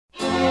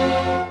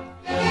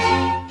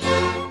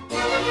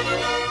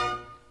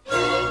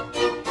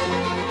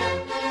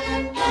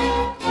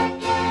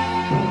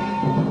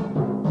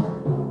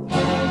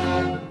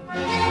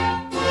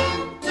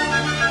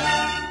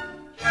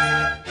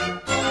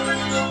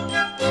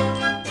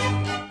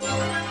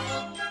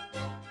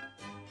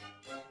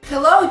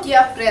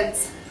dear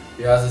friends.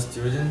 We are the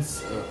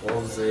students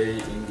of the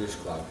English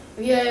club.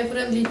 We are a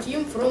friendly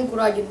team from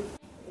Kuragino.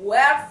 We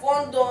are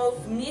fond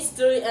of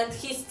mystery and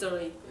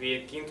history. We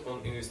are keen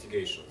on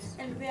investigations.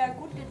 And we are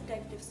good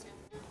detectives.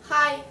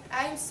 Hi,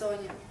 I'm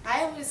Sonia.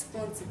 I'm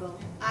responsible.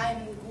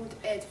 I'm good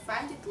at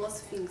finding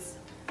lost things.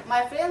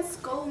 My friends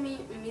call me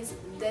Miss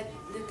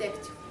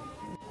Detective.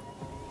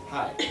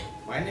 Hi,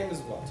 my name is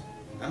Vlad.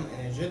 I'm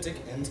energetic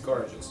and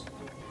courageous.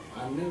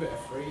 I'm never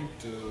afraid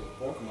to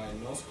poke my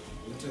nose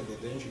into the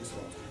dangerous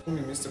road. Call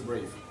me Mr.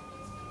 Brave.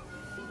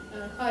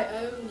 Hi,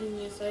 I'm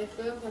Denise. I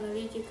have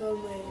analytical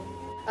brain.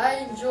 I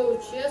enjoy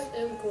chess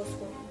and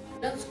crossword.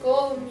 Friends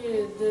call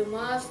me the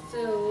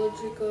master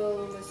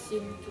logical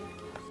thinker.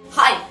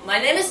 Hi, my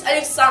name is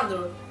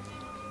Alexander.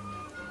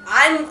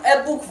 I'm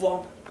a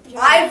bookworm.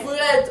 I've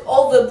read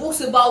all the books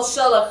about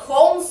Sherlock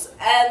Holmes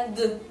and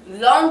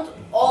learned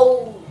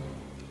all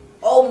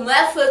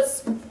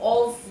methods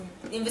of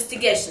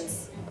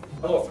investigations.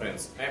 Hello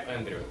friends, I'm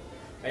Andrew.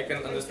 I can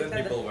understand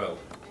people well.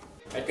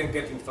 I can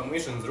get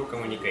information through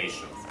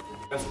communication.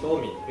 Friends call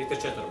me Peter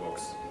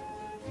Chatterbox.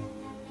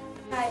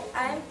 Hi,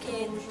 I'm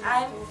Kate.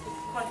 I'm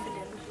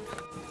confident.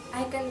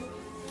 I can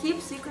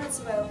keep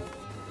secrets well.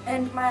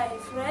 And my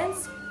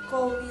friends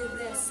call me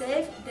the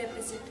safe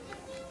deposit.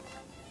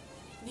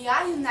 We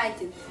are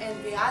united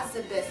and we are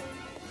the best.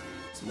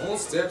 Small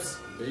steps,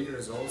 big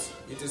results.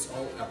 It is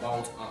all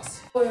about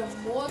us. Our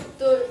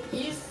motto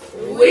is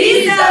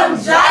Wisdom,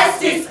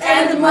 justice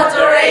and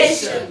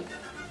moderation.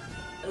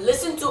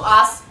 Listen to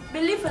us.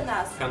 Believe in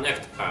us.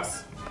 Connect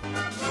us.